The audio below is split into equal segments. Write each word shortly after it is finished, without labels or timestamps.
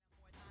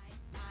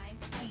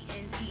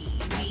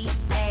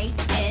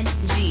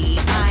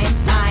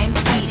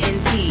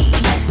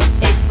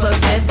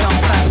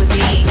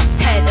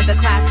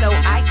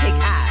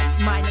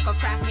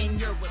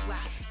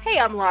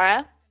I'm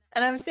Laura.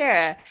 And I'm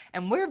Sarah,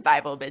 and we're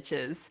Bible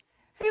bitches.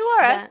 Hey,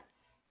 Laura.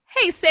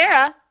 Hey,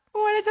 Sarah.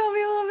 Want to tell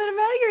me a little bit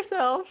about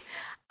yourself?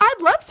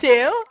 I'd love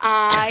to.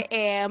 I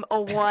am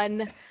a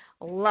one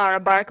Laura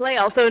Barkley,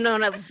 also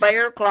known as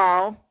Bear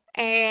Claw,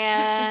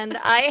 and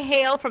I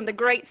hail from the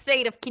great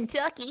state of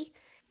Kentucky.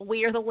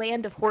 We are the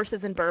land of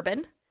horses and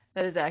bourbon.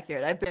 That is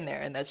accurate. I've been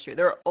there, and that's true.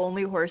 There are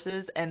only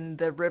horses, and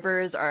the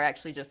rivers are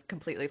actually just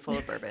completely full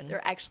of bourbon.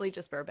 They're actually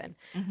just bourbon.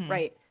 Mm-hmm.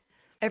 Right.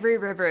 Every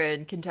river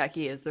in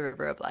Kentucky is the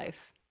river of life.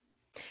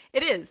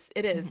 It is.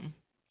 It is.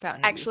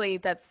 Mm-hmm. Actually,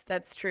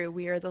 that's true.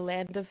 We are the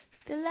land of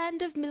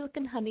milk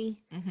and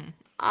honey. Mm-hmm.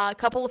 A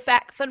couple of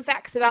fun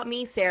facts about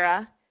me,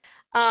 Sarah.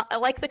 I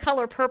like the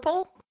color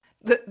purple.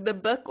 The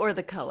book or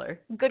the color?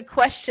 Good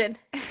question.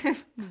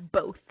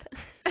 Both.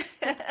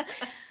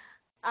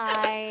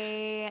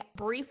 I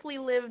briefly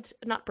lived,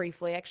 not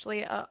briefly,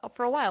 actually,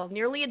 for a while,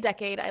 nearly a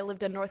decade, I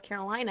lived in North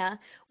Carolina,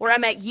 where I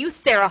met you,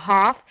 Sarah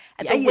Hoff,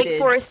 at the Wake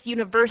Forest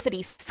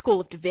University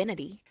School of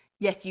Divinity.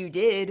 Yes, you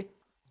did.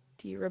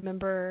 Do you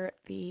remember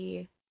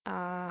the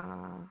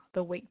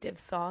Wake Div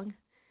song?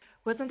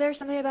 Wasn't there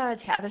something about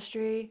a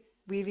tapestry,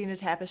 weaving a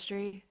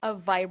tapestry?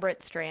 Of vibrant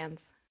strands.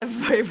 Of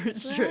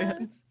vibrant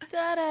strands.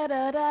 Da, da,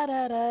 da, da,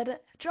 da, da, da.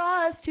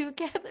 Draw us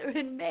together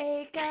and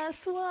make us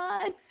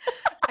one.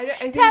 I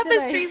think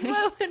Tapestries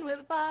woven with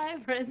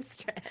vibrant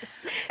strands.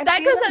 That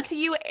goes out to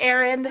you,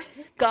 Aaron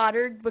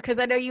Goddard, because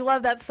I know you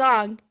love that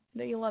song. I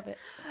know you love it.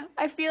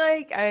 I feel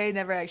like I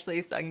never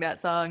actually sung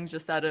that song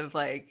just out of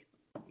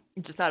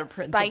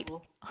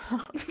principle.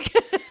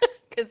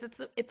 Because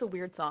it's a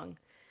weird song,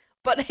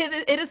 but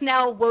it is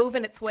now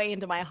woven its way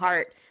into my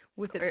heart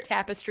with its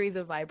tapestries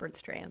of vibrant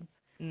strands.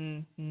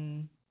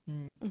 Mm-hmm.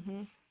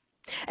 Mm-hmm.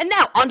 And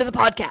now, on to the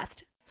podcast.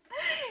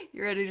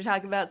 You ready to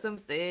talk about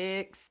some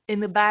sex in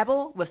the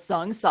Bible with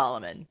Song of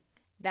Solomon?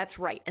 That's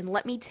right. And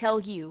let me tell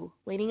you,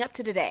 leading up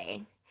to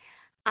today,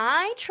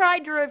 I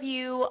tried to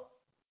review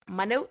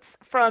my notes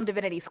from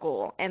Divinity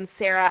School. And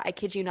Sarah, I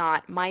kid you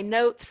not, my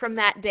notes from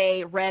that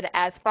day read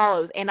as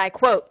follows, and I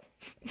quote,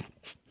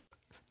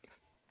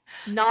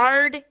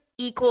 Nard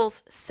equals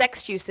sex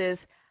juices,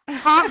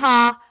 ha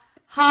ha,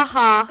 ha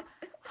ha,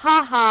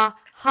 ha ha,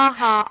 ha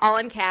ha, all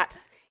in caps,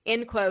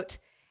 end quote.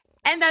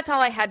 And that's all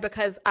I had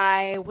because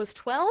I was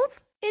 12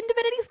 in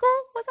Divinity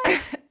School, was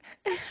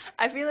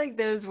I? I feel like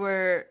those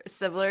were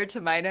similar to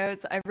my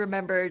notes. I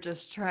remember just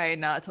trying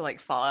not to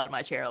fall out of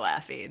my chair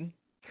laughing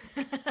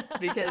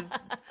because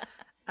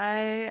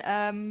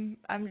I'm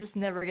just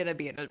never gonna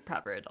be a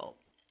proper adult.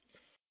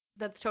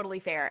 That's totally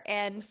fair.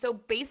 And so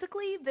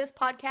basically, this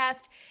podcast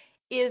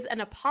is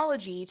an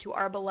apology to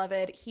our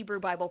beloved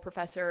Hebrew Bible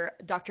professor,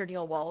 Dr.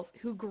 Neil Walls,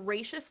 who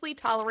graciously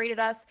tolerated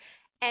us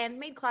and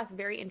made class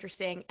very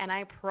interesting. And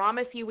I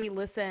promise you we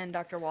listen,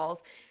 Dr. Walls.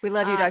 We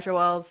love you, Dr.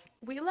 Walls.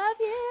 We love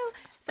you.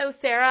 So,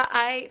 Sarah,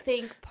 I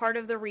think part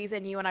of the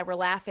reason you and I were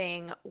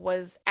laughing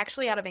was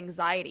actually out of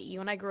anxiety.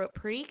 You and I grew up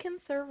pretty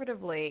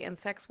conservatively, and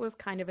sex was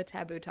kind of a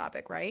taboo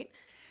topic, right?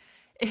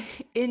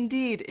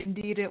 Indeed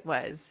it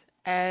was.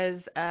 As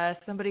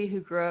somebody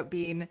who grew up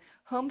being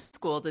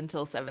homeschooled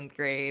until 7th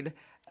grade,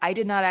 I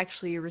did not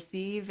actually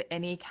receive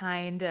any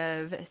kind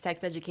of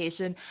sex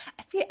education.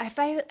 I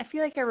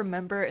feel like I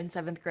remember in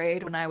 7th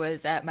grade when I was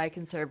at my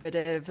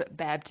conservative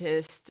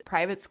Baptist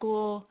private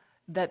school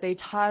that they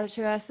taught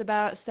to us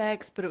about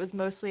sex, but it was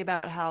mostly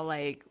about how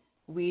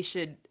we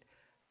should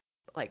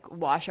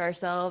wash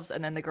ourselves,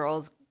 and then the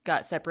girls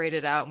got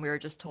separated out and we were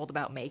just told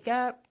about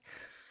makeup.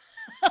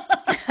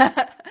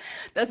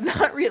 That's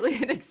not really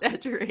an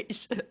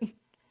exaggeration.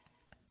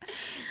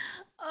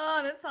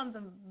 Oh, that sounds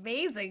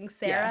amazing,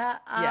 Sarah.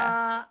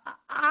 Yeah.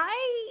 I,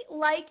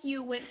 like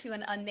you, went to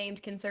an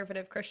unnamed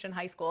conservative Christian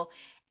high school,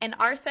 and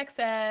our sex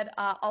ed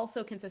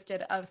also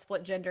consisted of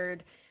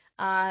split-gendered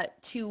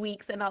 2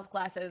 weeks in those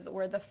classes,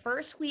 where the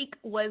first week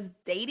was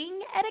dating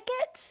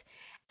etiquette,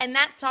 and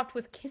that stopped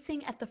with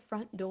kissing at the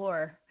front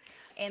door.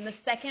 And the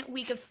second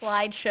week of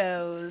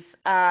slideshows,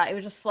 it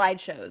was just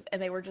slideshows,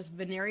 and they were just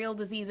venereal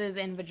diseases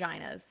and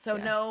vaginas. So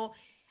no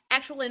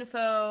actual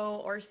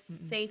info or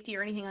safety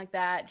or anything like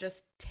that, just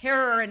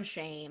terror and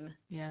shame.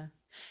 Yeah.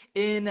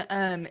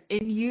 In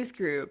youth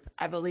group,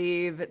 I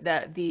believe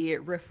that the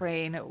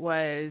refrain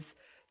was,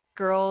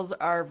 girls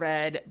are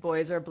red,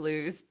 boys are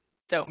blues,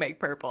 don't make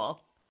purple.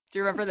 Do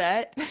you remember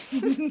that?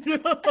 No.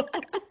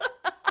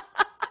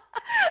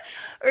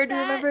 Or do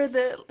you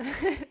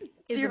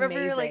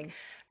remember amazing.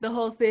 The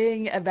whole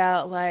thing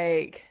about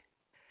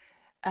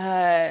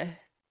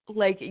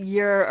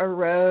you're a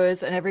rose,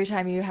 and every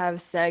time you have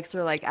sex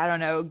or I don't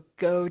know,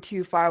 go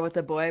too far with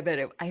a boy, but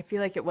I feel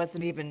like it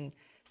wasn't even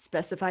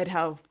specified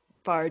how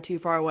far too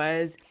far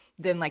was.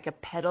 Then a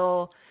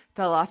petal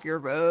fell off your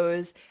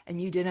rose,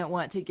 and you didn't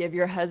want to give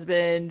your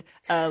husband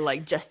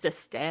just a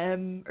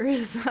stem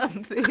or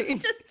something.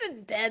 Just a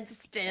dead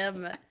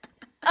stem.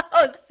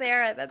 Oh,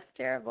 Sarah, that's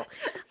terrible.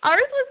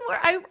 Ours was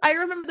more, I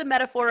remember the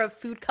metaphor of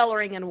food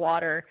coloring and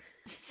water.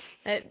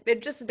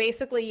 It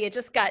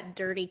just got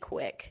dirty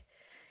quick.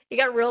 It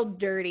got real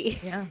dirty.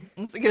 Yeah,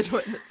 that's a good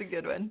one.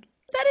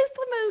 That is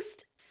the most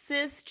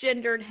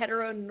cisgendered,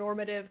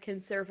 heteronormative,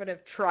 conservative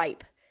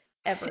tripe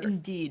ever.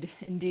 Indeed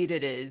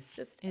it is.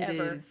 Just it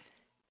ever. is.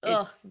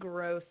 Ugh,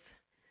 gross.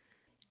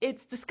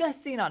 It's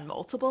disgusting on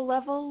multiple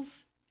levels.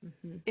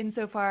 Mm-hmm.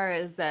 Insofar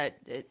as that,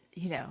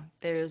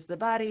 there's the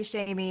body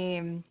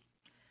shaming,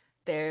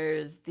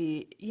 there's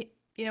the,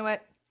 you know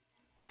what,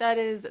 that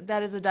is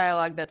a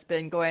dialogue that's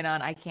been going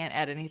on. I can't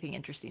add anything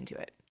interesting to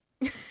it.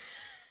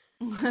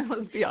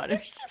 Let's be honest.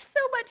 There's just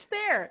so much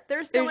there.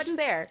 There's so much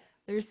there.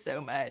 There's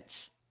so much.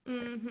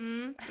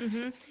 And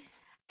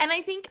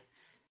I think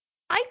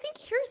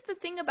here's the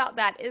thing about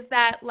that is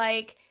that,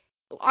 like,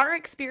 our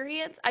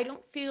experience, I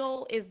don't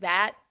feel is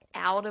that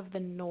out of the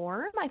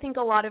norm. I think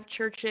a lot of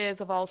churches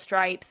of all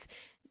stripes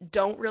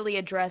don't really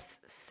address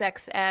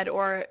sex ed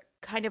or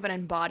kind of an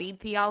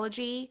embodied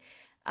theology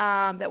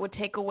that would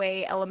take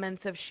away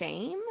elements of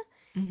shame.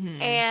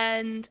 Mm-hmm.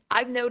 And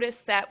I've noticed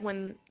that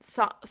when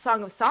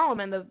Song of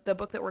Solomon, the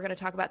book that we're going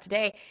to talk about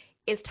today,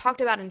 is talked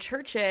about in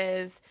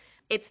churches,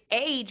 it's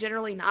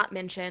generally not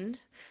mentioned,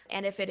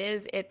 and if it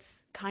is, it's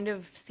kind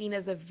of seen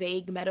as a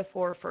vague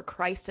metaphor for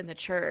Christ and the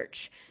church.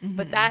 Mm-hmm.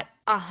 But that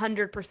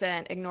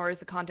 100% ignores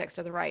the context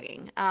of the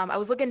writing. I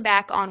was looking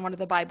back on one of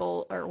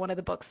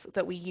the books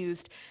that we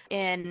used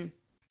in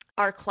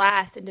our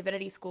class in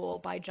divinity school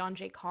by John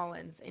J.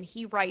 Collins, and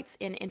he writes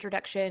in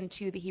Introduction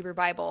to the Hebrew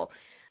Bible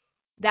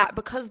that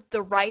because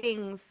the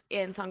writings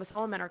in Song of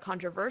Solomon are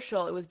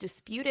controversial, it was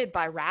disputed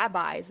by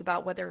rabbis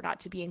about whether or not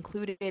to be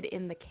included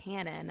in the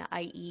canon,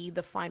 i.e.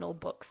 the final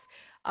books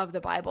of the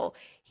Bible.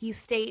 He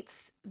states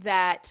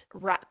that,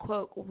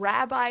 quote,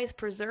 rabbis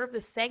preserve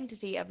the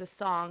sanctity of the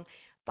song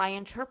by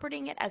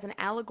interpreting it as an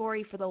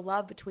allegory for the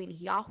love between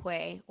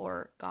Yahweh,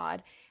 or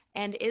God,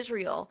 and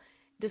Israel,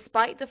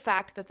 despite the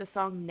fact that the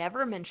song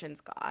never mentions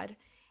God.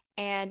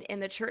 And in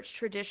the church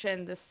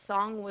tradition, the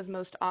song was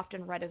most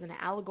often read as an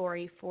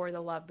allegory for the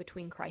love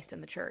between Christ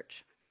and the church.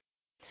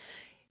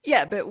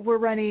 Yeah, but we're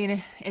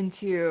running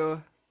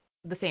into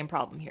the same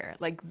problem here.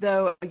 Like,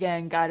 though,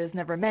 again, God is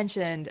never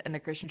mentioned and the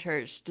Christian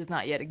church does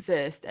not yet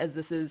exist, as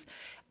this is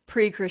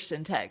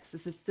pre-Christian text,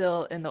 this is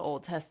still in the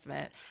Old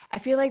Testament, I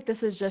feel like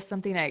this is just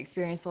something I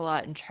experience a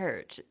lot in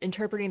church,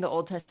 interpreting the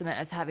Old Testament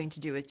as having to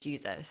do with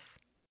Jesus.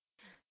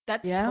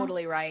 That's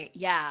totally right,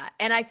 yeah.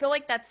 And I feel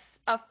like that's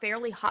a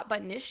fairly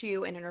hot-button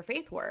issue in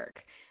interfaith work.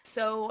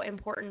 So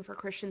important for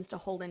Christians to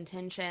hold in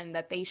tension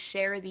that they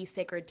share these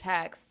sacred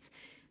texts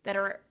that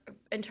are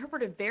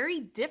interpreted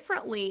very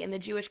differently in the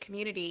Jewish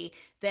community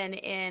than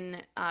in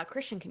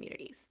Christian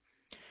communities.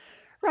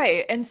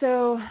 Right, and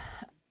so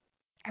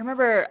I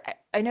remember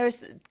I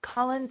noticed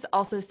Collins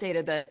also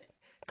stated that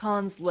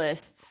Collins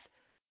lists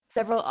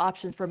several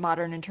options for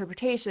modern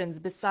interpretations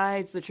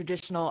besides the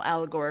traditional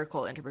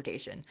allegorical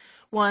interpretation.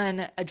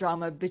 One, a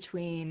drama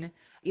between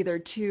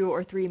either 2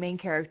 or 3 main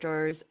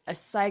characters, a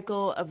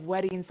cycle of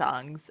wedding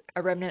songs,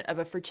 a remnant of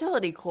a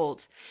fertility cult,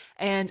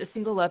 and a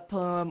single love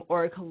poem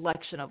or a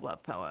collection of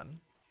love poems.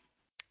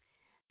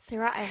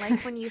 Sarah, I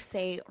like when you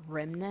say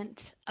remnant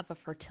of a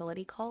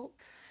fertility cult.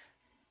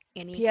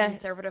 Any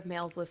conservative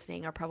males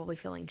listening are probably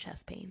feeling chest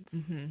pains.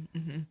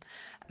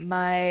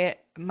 My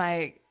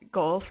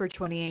goal for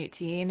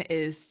 2018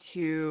 is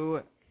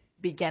to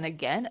begin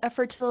again a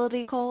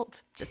fertility cult.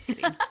 Just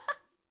kidding.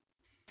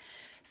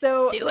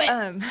 So, do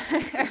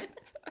it.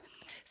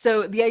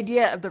 So the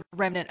idea of the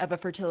remnant of a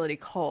fertility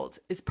cult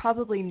is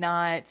probably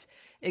not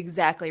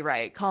exactly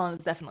right. Collins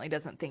definitely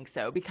doesn't think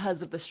so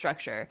because of the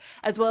structure,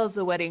 as well as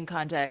the wedding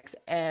context,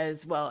 as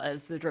well as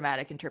the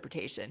dramatic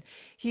interpretation.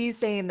 He's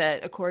saying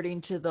that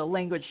according to the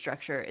language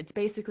structure, it's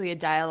basically a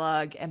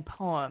dialogue and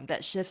poem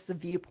that shifts the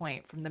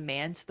viewpoint from the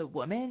man to the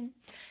woman.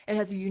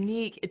 It's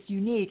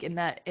unique in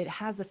that it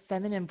has a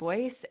feminine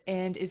voice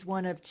and is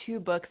one of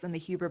 2 books in the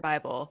Hebrew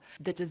Bible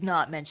that does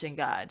not mention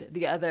God.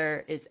 The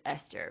other is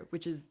Esther,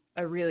 which is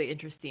a really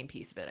interesting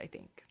piece of it, I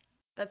think.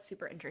 That's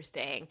super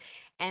interesting.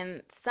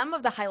 And some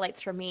of the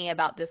highlights for me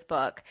about this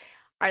book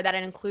are that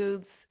it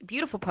includes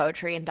beautiful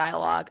poetry and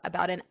dialogue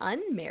about an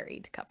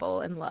unmarried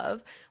couple in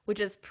love,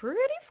 which is pretty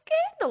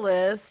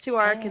scandalous to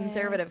our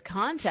conservative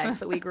context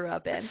that we grew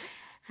up in.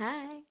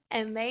 Hi.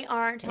 And they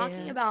are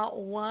talking about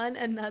one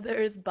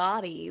another's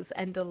bodies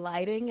and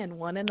delighting in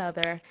one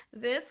another.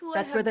 That's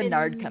where the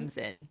nard comes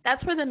in.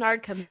 That's where the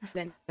nard comes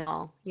in,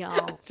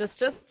 y'all. Just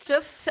and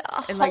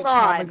hold like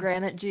on.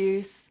 Pomegranate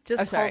juice.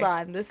 Just hold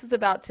on. This is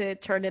about to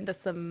turn into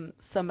some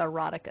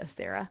erotica,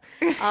 Sarah.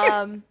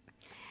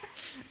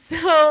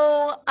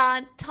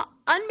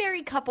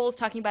 Unmarried couples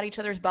talking about each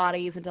other's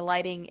bodies and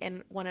delighting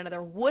in one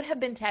another would have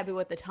been taboo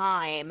at the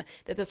time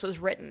that this was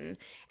written.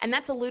 And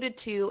that's alluded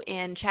to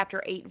in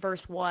chapter 8,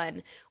 verse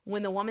 1,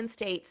 when the woman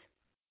states,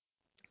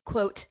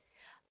 quote,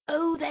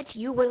 "Oh, that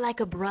you were like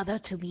a brother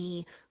to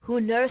me,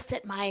 who nursed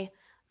at my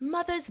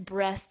mother's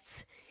breasts.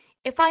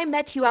 If I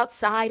met you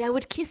outside, I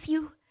would kiss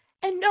you,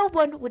 and no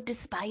one would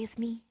despise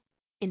me."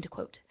 End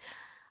quote.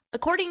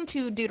 According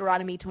to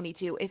Deuteronomy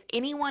 22, if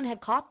anyone had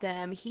caught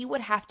them, he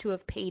would have to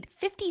have paid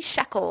 50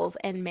 shekels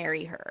and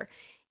marry her.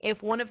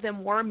 If one of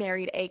them were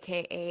married,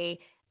 aka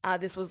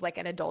this was like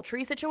an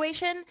adultery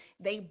situation,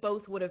 they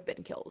both would have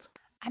been killed.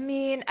 I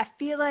mean, I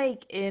feel like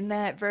in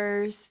that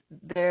verse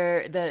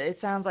that it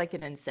sounds like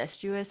an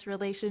incestuous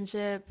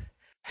relationship.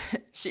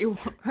 She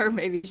or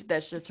maybe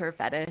that's just her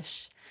fetish.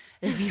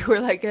 If you were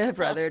like a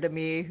brother to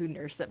me who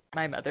nursed at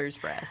my mother's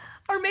breast.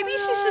 Or maybe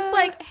she's just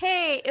like,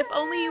 hey, if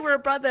only you were a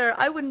brother,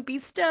 I wouldn't be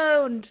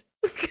stoned.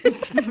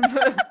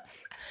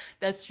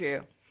 That's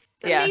true.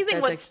 It's Yeah, amazing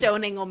that's what actually,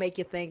 stoning will make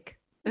you think.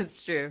 that's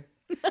true.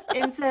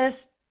 Incest,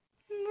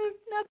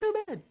 not so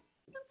bad.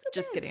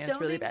 Just kidding, it's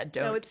really Stoning? bad.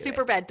 Don't No, it's do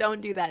super it. bad.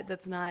 Don't do that.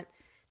 That's not.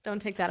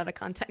 Don't take that out of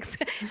context.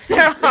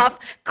 Sarah Hoff,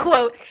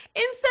 quote,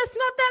 incest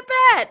not that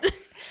bad.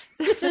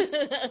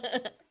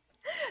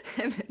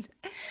 and, then,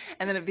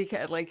 and then it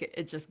becomes like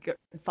it just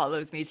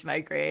follows me to my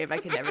grave. I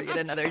can never get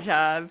another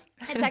job.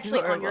 It's actually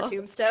on your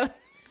tombstone.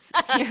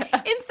 Yeah.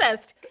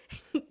 Incest,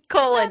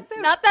 colon,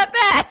 not that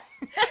bad.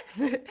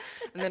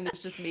 And then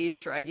it's just me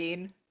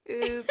shrugging.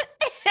 Oops,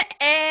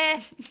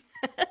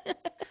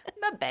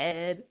 my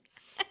bad.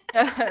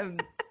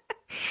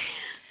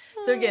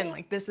 So again,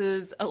 like this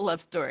is a love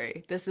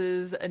story. This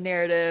is a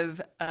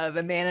narrative of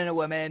a man and a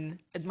woman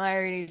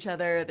admiring each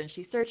other. Then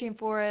she's searching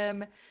for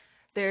him.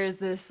 There's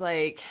this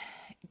like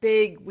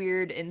big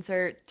weird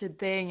insert to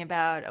thing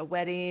about a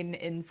wedding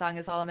in Song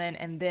of Solomon,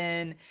 and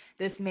then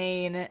this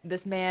man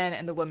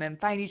and the woman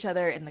find each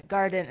other in the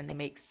garden, and they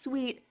make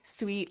sweet,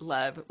 sweet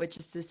love, which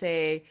is to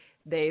say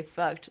they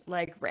fucked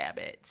like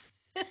rabbits.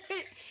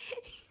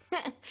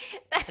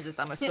 I just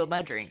almost spilled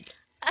my drink.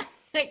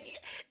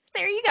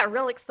 There, you got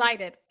real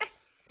excited.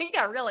 You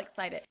got real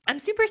excited.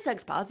 I'm super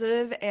sex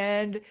positive,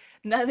 and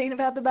nothing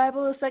about the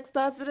Bible is sex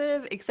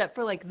positive except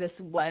for like this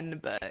one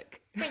book.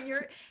 And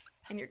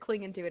you're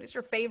clinging to it. It's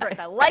your favorite.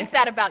 I like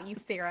that about you,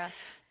 Sarah.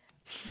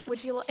 Would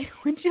you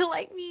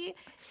like me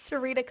to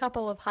read a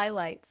couple of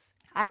highlights?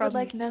 I would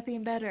like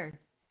nothing better.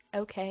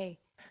 Okay.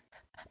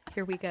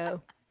 Here we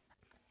go.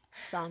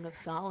 Song of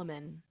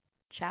Solomon,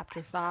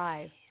 chapter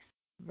 5,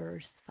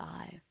 verse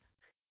 5.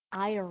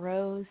 I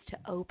arose to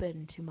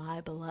open to my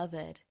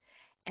beloved,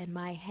 and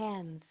my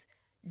hands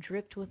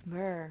dripped with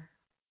myrrh.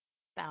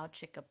 Bow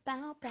chicka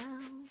bow bow.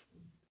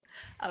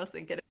 I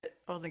wasn't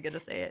gonna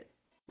say it.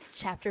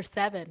 Chapter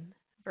 7,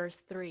 verse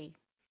 3.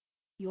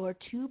 Your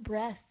two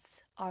breasts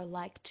are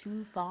like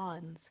two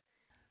fawns,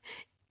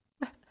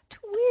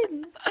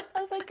 twins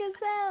of a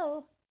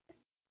gazelle.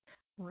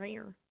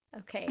 Rare.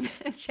 Okay.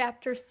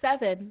 Chapter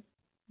 7,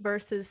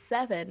 verses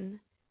 7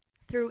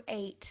 through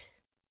 8.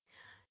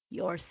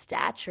 Your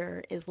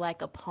stature is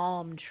like a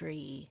palm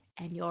tree,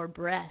 and your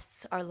breasts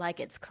are like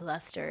its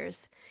clusters.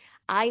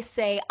 I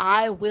say,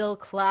 I will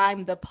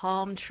climb the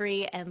palm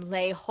tree and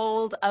lay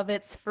hold of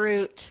its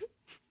fruit.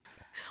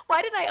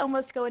 Why did I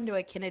almost go into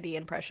a Kennedy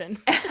impression?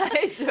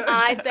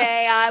 I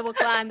say, I will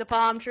climb the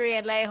palm tree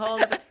and lay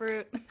hold of its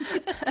fruit.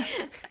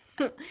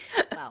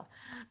 Wow.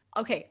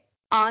 Okay,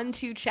 on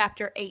to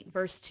chapter 8,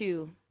 verse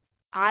 2.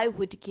 I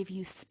would give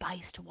you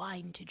spiced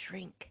wine to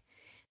drink,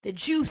 the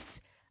juice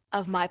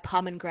of my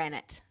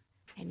pomegranate.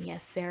 And yes,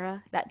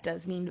 Sarah, that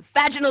does mean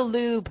vaginal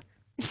lube.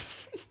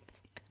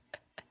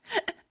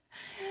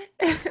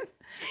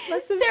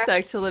 Must have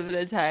sucked to live in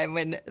a time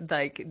when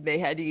like they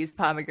had to use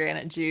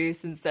pomegranate juice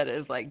instead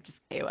of like just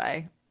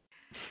KY.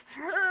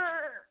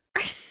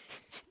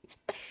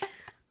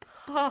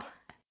 Oh,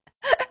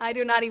 I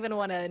do not even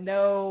want to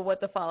know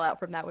what the fallout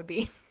from that would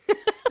be.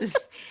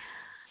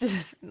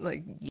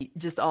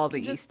 just all the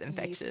yeast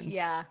infections.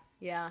 Yeah.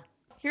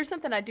 Here's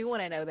something I do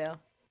want to know though.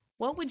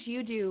 What would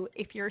you do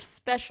if your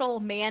special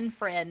man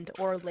friend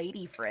or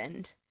lady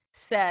friend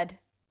said,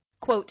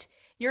 quote,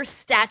 your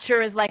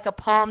stature is like a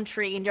palm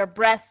tree and your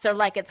breasts are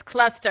like its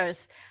clusters.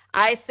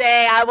 I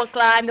say I will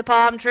climb the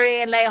palm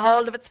tree and lay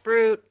hold of its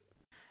fruit.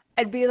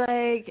 I'd be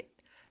like,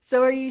 so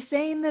are you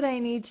saying that I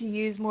need to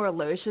use more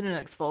lotion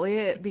and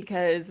exfoliate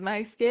because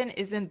my skin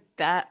isn't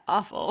that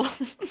awful?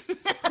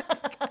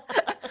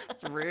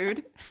 It's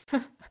rude.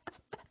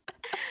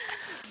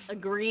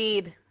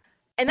 Agreed.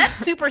 And that's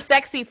super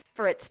sexy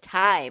for its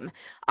time.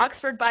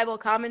 Oxford Bible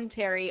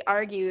Commentary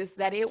argues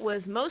that it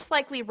was most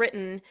likely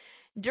written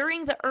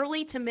during the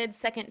early to mid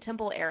Second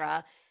Temple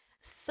era,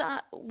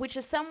 which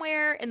is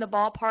somewhere in the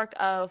ballpark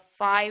of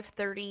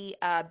 530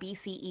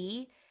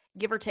 BCE,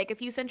 give or take a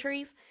few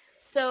centuries.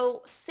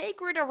 So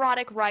sacred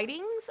erotic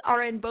writings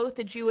are in both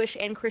the Jewish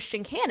and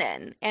Christian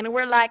canon. And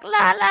we're like,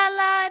 la, la,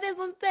 la, it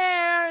isn't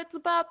there. It's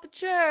about the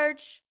church.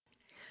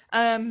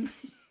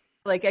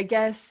 Like, I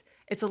guess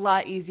it's a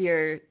lot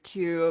easier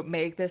to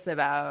make this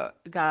about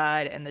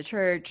God and the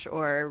church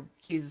or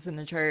Jesus and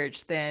the church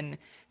than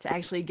to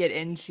actually get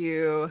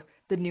into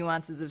the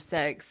nuances of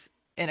sex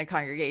in a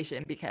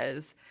congregation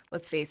because,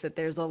 let's face it,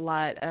 there's a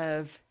lot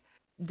of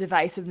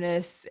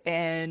divisiveness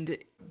and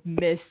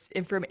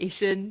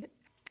misinformation.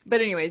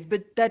 But anyways,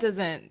 that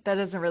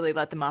doesn't really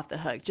let them off the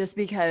hook. Just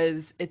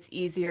because it's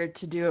easier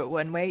to do it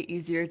one way,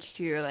 easier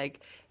to like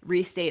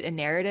restate a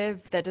narrative,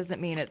 that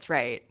doesn't mean it's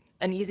right.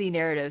 An easy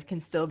narrative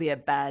can still be a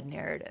bad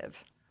narrative.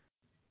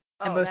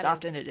 And most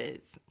often it is.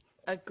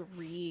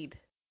 Agreed.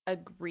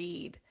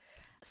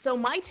 So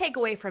my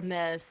takeaway from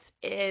this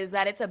is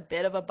that it's a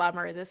bit of a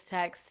bummer this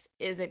text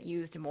isn't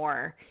used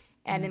more.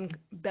 and in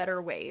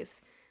better ways.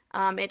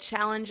 It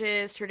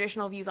challenges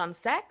traditional views on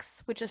sex,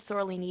 which is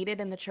sorely needed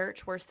in the church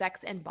where sex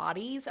and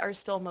bodies are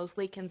still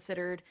mostly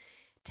considered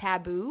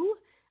taboo.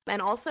 And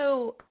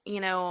also,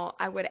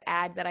 I would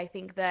add that I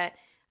think that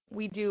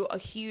we do a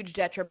huge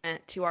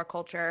detriment to our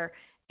culture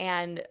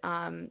and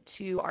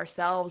to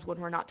ourselves when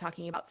we're not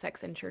talking about sex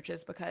in churches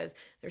because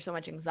there's so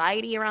much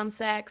anxiety around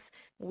sex.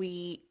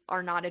 We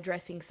are not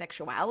addressing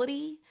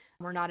sexuality.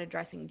 We're not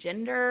addressing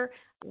gender,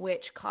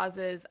 which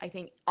causes, I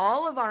think,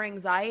 all of our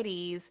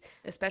anxieties,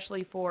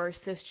 especially for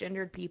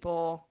cisgendered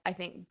people, I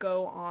think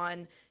go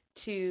on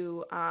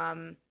to,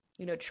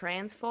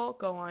 trans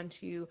folk, go on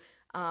to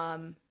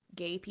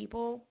gay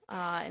people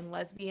and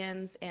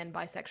lesbians and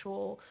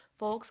bisexual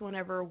folks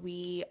whenever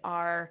we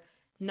are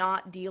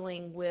not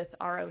dealing with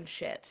our own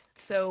shit.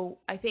 So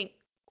I think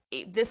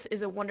this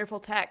is a wonderful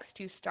text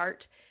to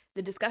start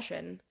the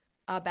discussion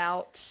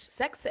about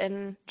sex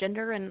and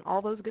gender and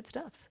all those good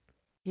stuff.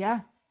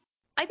 Yeah.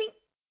 I think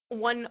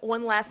one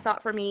last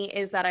thought for me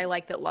is that I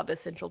like that love is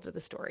central to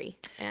the story.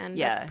 And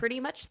that's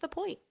pretty much the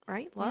point,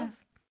 right? Love. Yeah.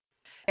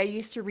 I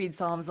used to read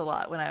Psalms a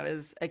lot when I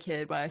was a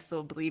kid, when I was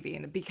still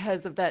believing,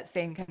 because of that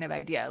same kind of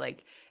idea.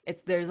 Like,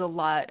 there's a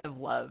lot of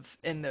love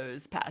in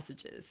those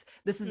passages.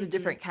 This is a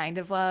different kind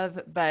of love,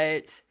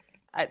 but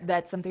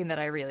that's something that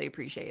I really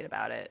appreciate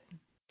about it.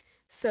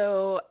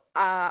 So,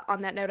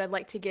 on that note, I'd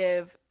like to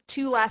give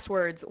two last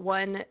words,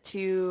 one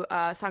to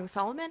Song of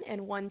Solomon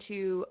and one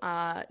to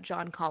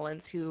John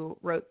Collins, who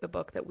wrote the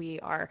book that we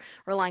are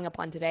relying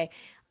upon today.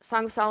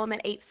 Song of Solomon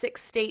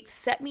 8:6 states,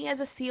 "Set me as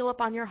a seal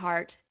upon your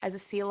heart, as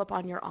a seal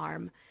upon your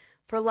arm.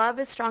 For love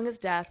is strong as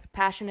death,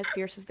 passion as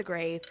fierce as the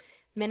grave.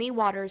 Many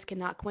waters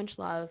cannot quench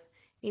love,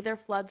 neither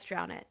floods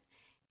drown it.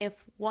 If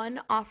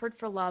one offered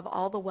for love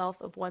all the wealth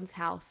of one's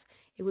house,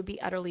 it would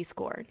be utterly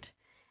scorned."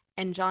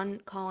 And John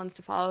Collins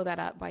to follow that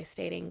up by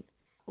stating,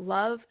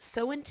 "Love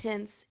so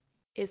intense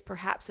is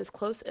perhaps as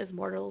close as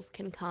mortals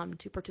can come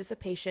to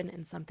participation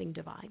in something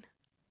divine."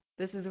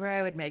 This is where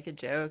I would make a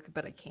joke,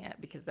 but I can't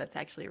because that's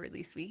actually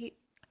really sweet.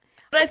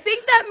 But I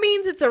think that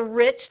means it's a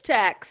rich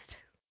text.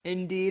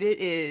 Indeed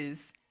it is.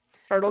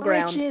 Fertile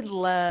ground. Rich in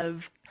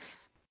love.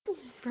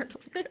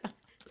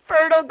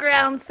 Fertile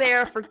ground,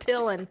 Sarah, for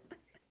tilling.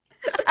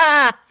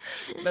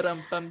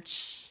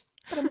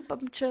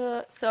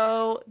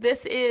 So this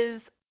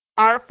is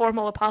our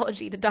formal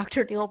apology to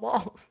Dr. Neil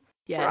Walls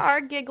for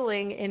our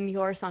giggling in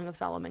your Song of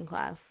Solomon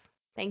class.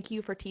 Thank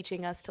you for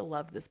teaching us to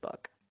love this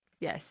book.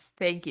 Yes,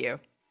 thank you.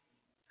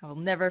 I will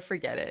never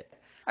forget it.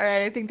 All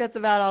right, I think that's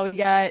about all we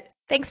got.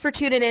 Thanks for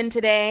tuning in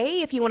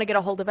today. If you want to get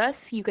a hold of us,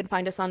 you can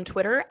find us on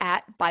Twitter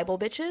at Bible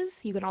Bitches.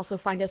 You can also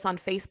find us on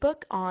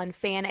Facebook on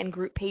fan and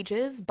group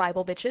pages,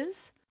 Bible Bitches.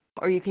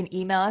 Or you can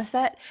email us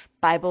at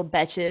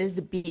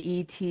BibleBetches,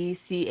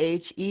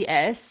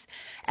 BETCHES,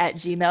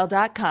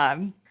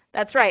 @gmail.com.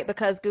 That's right,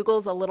 because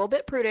Google's a little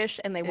bit prudish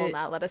and they will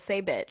not let us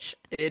say bitch.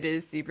 It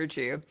is super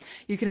true.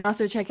 You can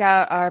also check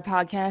out our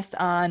podcast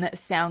on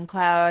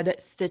SoundCloud,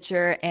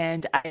 Stitcher,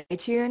 and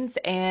iTunes.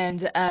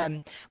 And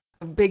a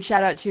big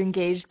shout out to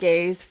Engaged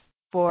Gays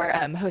for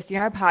hosting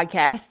our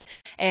podcast.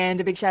 And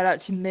a big shout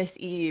out to Miss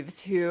Eves,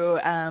 who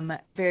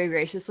very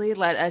graciously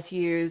let us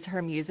use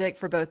her music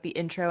for both the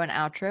intro and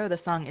outro.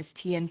 The song is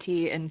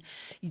TNT, and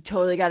you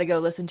totally got to go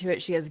listen to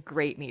it. She has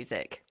great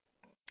music.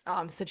 Oh,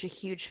 I'm such a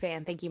huge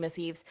fan. Thank you, Miss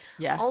Eves.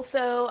 Yeah.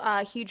 Also,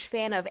 a huge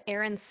fan of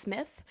Aaron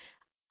Smith.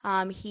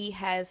 He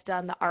has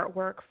done the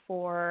artwork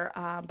for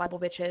Bible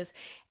Bitches,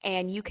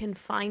 and you can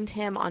find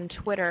him on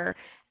Twitter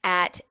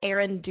at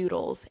Aaron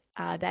Doodles.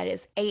 That is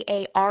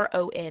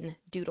AARON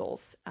Doodles.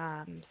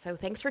 So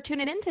thanks for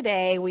tuning in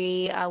today.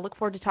 We look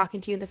forward to talking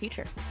to you in the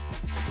future.